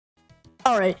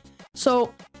Alright,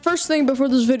 so first thing before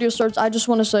this video starts, I just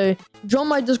want to say, join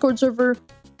my Discord server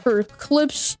for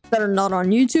clips that are not on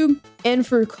YouTube and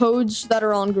for codes that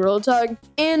are on Gorilla Tag.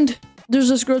 And there's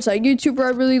this Gorilla Tag YouTuber I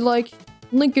really like,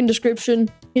 link in description.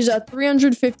 He's at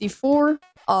 354.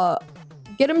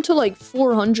 Get him to like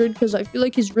 400 because I feel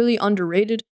like he's really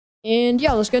underrated. And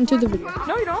yeah, let's get into the video.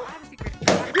 No, you don't.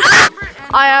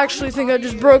 I actually think I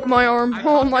just broke my arm.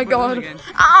 Oh my god.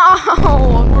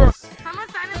 Ow!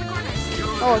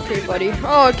 Okay, buddy.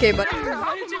 Okay, buddy.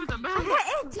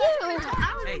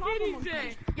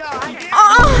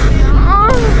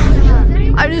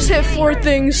 I just hit 4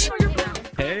 things.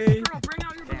 Hey.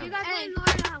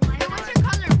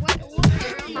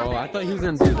 Oh, I thought he was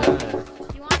gonna do that.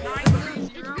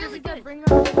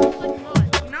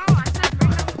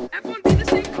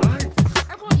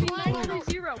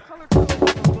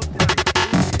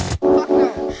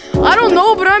 I don't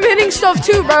know, but I'm hitting stuff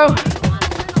too, bro.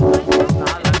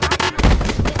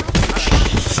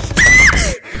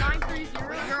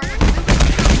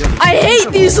 I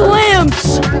hate these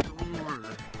lamps.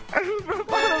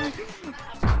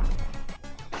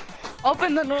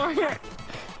 Open the door.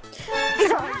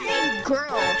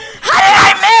 Girl. How did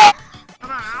I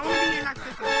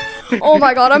miss? Oh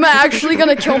my god, I'm actually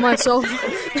gonna kill myself.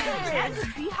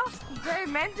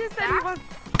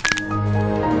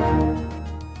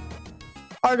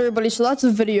 Alright everybody, so that's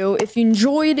the video. If you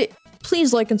enjoyed it,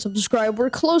 please like and subscribe. We're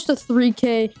close to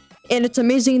 3K, and it's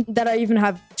amazing that I even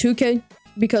have 2K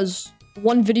because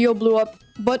one video blew up.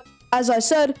 But as I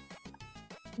said,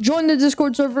 join the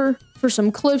Discord server for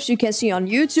some clips you can't see on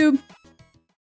YouTube.